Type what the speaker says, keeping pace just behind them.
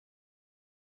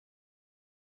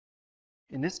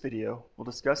In this video, we'll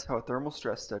discuss how a thermal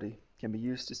stress study can be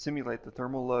used to simulate the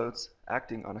thermal loads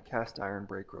acting on a cast iron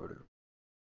brake rotor.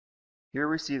 Here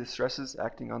we see the stresses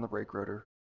acting on the brake rotor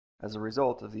as a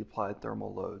result of the applied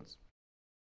thermal loads.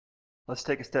 Let's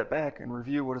take a step back and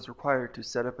review what is required to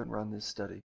set up and run this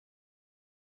study.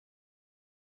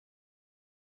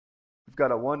 We've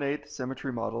got a 1/8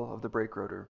 symmetry model of the brake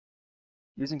rotor.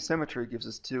 Using symmetry gives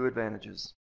us two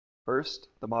advantages. First,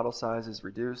 the model size is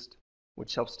reduced,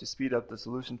 which helps to speed up the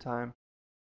solution time,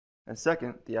 and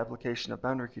second, the application of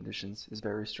boundary conditions is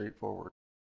very straightforward.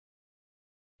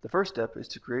 The first step is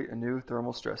to create a new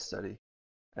thermal stress study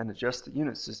and adjust the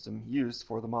unit system used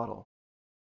for the model.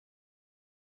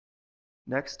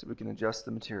 Next, we can adjust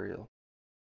the material.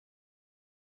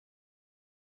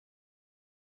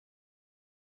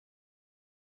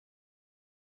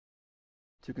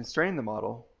 To constrain the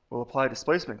model, we'll apply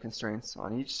displacement constraints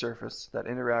on each surface that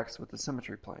interacts with the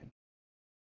symmetry plane.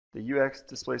 The UX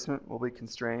displacement will be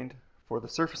constrained for the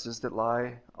surfaces that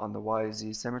lie on the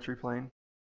YZ symmetry plane.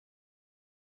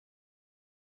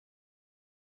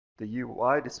 The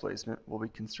UY displacement will be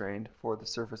constrained for the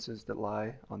surfaces that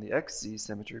lie on the XZ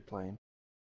symmetry plane.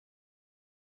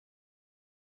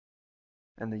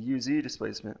 And the UZ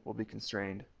displacement will be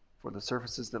constrained for the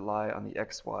surfaces that lie on the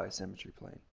XY symmetry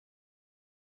plane.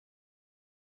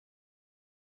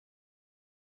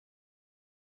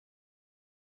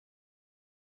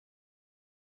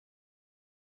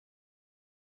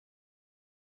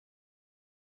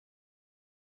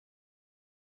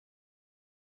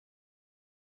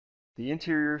 The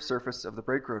interior surface of the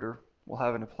brake rotor will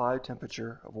have an applied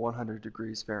temperature of 100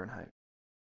 degrees Fahrenheit.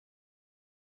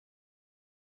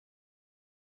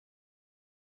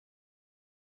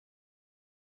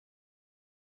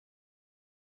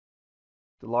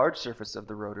 The large surface of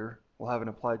the rotor will have an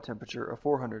applied temperature of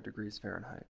 400 degrees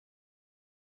Fahrenheit.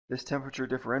 This temperature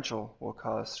differential will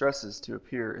cause stresses to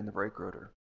appear in the brake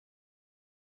rotor.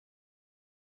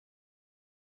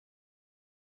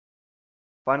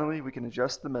 Finally, we can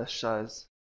adjust the mesh size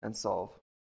and solve.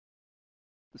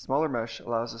 The smaller mesh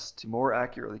allows us to more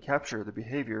accurately capture the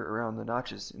behavior around the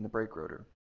notches in the brake rotor.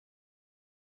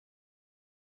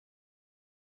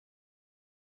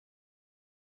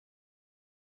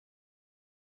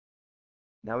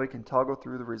 Now we can toggle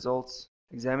through the results,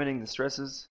 examining the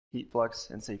stresses, heat flux,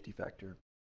 and safety factor.